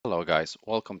Hello guys,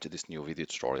 welcome to this new video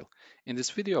tutorial. In this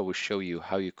video I will show you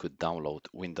how you could download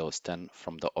Windows 10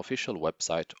 from the official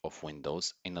website of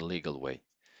Windows in a legal way.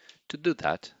 To do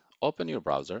that, open your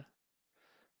browser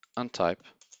and type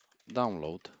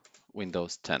download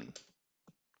Windows 10.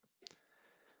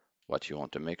 What you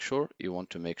want to make sure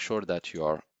that you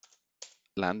are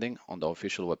landing on the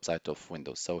official website of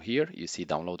Windows. So here you see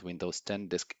download Windows 10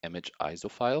 disk image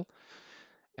ISO file,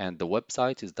 and the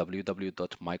website is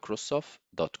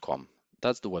www.microsoft.com.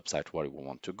 That's the website where we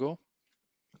want to go.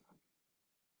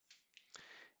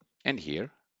 And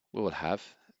here we will have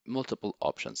multiple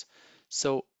options.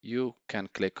 So you can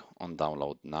click on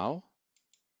download now.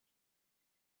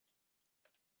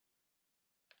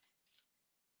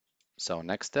 So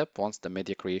next step, once the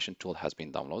media creation tool has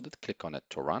been downloaded, click on it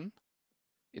to run.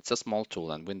 It's a small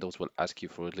tool and Windows will ask you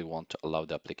if you really want to allow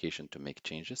the application to make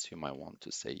changes. You might want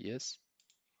to say yes.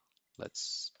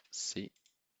 Let's see.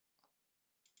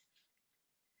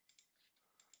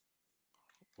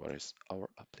 Where is our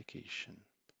application?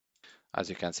 As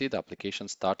you can see, the application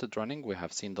started running. We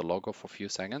have seen the logo for a few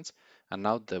seconds, and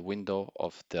now the window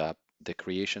of the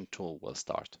creation tool will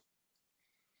start.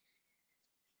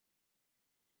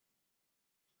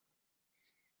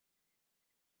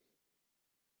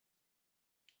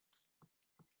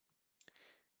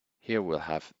 Here we'll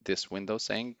have this window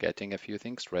saying getting a few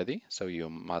things ready, so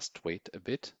you must wait a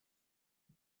bit.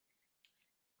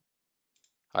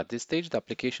 At this stage, the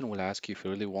application will ask you if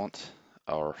you really want,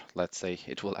 or let's say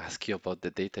it will ask you about the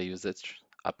data usage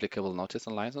applicable notice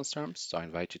and license terms. So I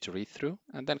invite you to read through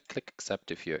and then click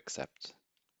accept if you accept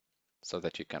so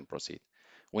that you can proceed.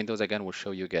 Windows again will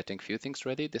show you getting few things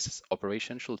ready. This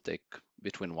operation should take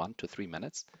between 1 to 3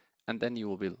 minutes, and then you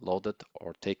will be loaded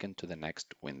or taken to the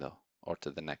next window or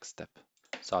to the next step.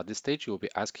 So at this stage, you will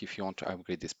be asked if you want to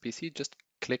upgrade this PC. Just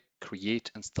click Create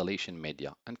Installation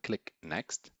Media and click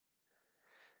Next.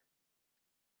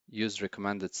 Use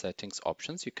recommended settings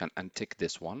options. You can untick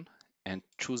this one and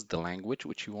choose the language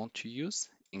which you want to use.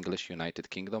 English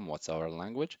United Kingdom, what's our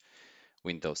language?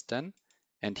 Windows 10.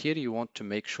 And here you want to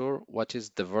make sure what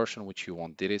is the version which you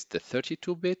want. There is the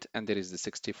 32-bit and there is the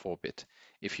 64-bit.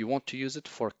 If you want to use it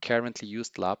for currently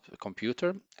used lab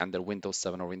computer under Windows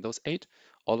 7 or Windows 8,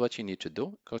 all what you need to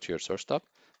do, go to your search tab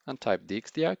and type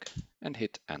dxdiag and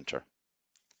hit enter.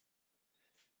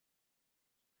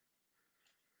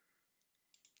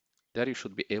 There you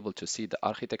should be able to see the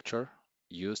architecture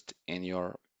used in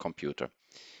your computer.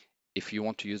 If you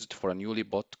want to use it for a newly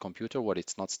bought computer where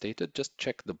it's not stated, just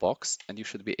check the box and you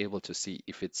should be able to see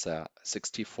if it's a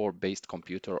 64 based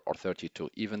computer or 32,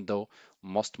 even though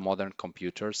most modern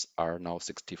computers are now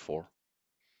 64.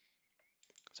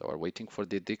 So we're waiting for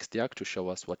the dxdiag to show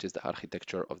us what is the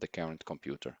architecture of the current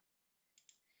computer.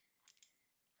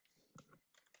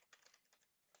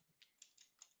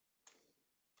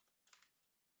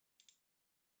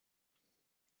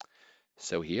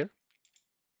 So here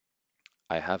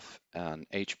I have an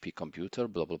HP computer,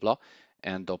 blah, blah, blah,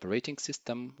 and the operating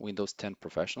system, Windows 10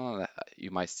 Professional.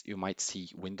 You might see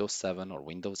Windows 7 or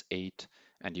Windows 8,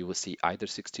 and you will see either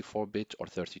 64-bit or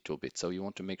 32-bit. So you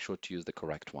want to make sure to use the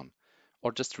correct one.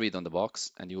 Or just read on the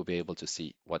box and you will be able to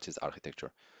see what is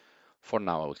architecture. For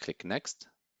now, I will click Next.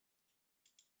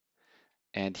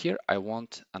 And here I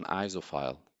want an ISO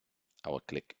file. I will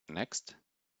click Next.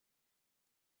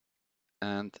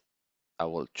 And I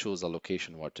will choose a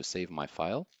location where to save my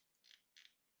file.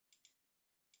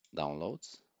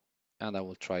 Downloads. And I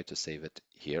will try to save it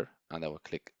here, and I will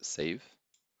click Save,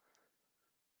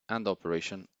 and the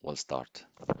operation will start.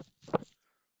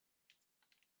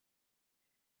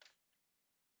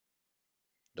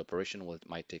 The operation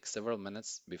might take several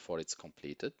minutes before it's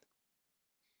completed.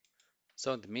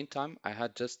 So in the meantime, I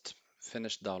had just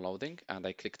finished downloading and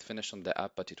I clicked finish on the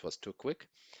app, but it was too quick.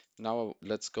 Now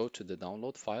let's go to the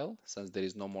download file since there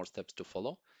is no more steps to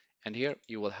follow. And here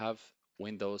you will have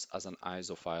Windows as an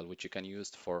ISO file, which you can use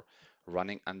for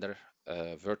running under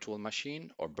a virtual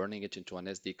machine or burning it into an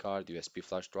SD card, USB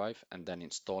flash drive, and then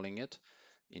installing it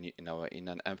in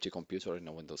an empty computer or in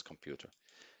a Windows computer.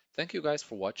 Thank you guys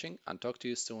for watching and talk to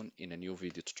you soon in a new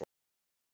video tutorial.